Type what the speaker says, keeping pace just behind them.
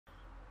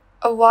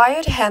A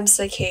wired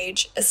hamster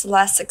cage is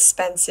less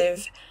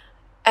expensive,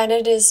 and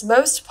it is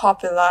most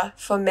popular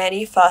for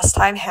many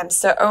first-time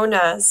hamster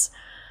owners,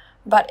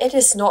 but it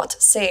is not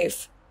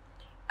safe.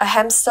 A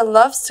hamster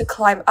loves to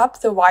climb up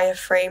the wire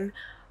frame,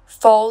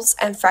 falls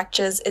and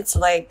fractures its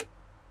leg.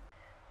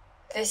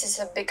 This is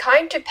a Be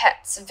Kind to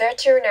Pets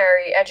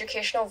veterinary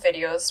educational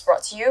videos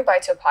brought to you by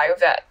Toa Payoh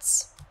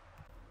Vets.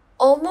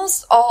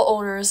 Almost all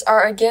owners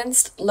are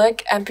against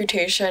leg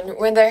amputation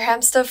when their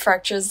hamster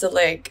fractures the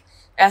leg,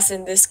 as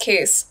in this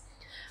case,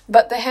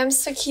 but the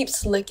hamster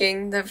keeps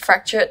licking the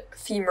fractured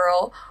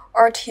femoral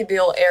or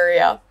tibial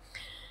area.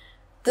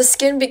 The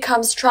skin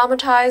becomes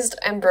traumatized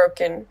and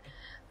broken.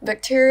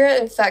 Bacteria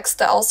infects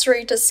the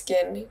ulcerated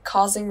skin,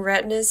 causing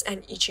redness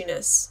and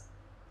itchiness.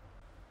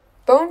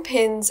 Bone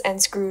pins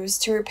and screws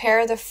to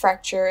repair the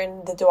fracture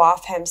in the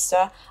dwarf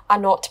hamster are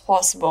not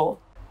possible.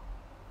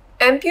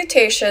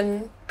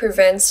 Amputation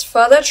prevents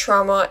further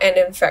trauma and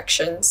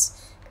infections.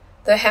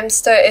 The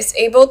hamster is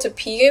able to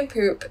pee and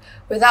poop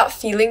without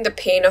feeling the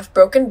pain of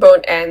broken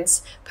bone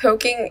ends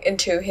poking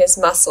into his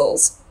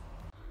muscles.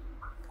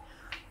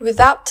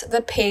 Without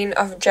the pain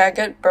of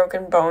jagged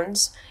broken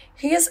bones,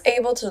 he is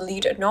able to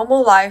lead a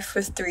normal life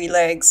with 3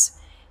 legs.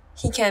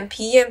 He can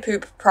pee and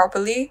poop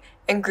properly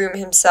and groom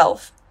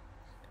himself.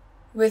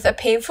 With a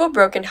painful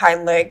broken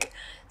hind leg,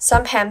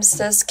 some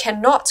hamsters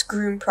cannot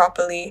groom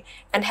properly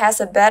and has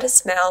a bad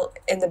smell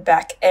in the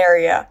back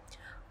area,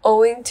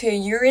 owing to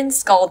urine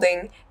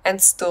scalding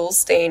and stool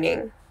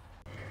staining.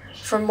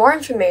 For more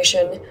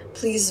information,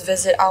 please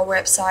visit our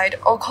website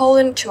or call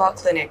in to our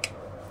clinic.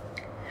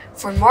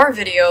 For more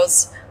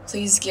videos,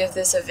 please give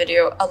this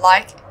video a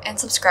like and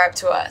subscribe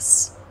to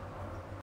us.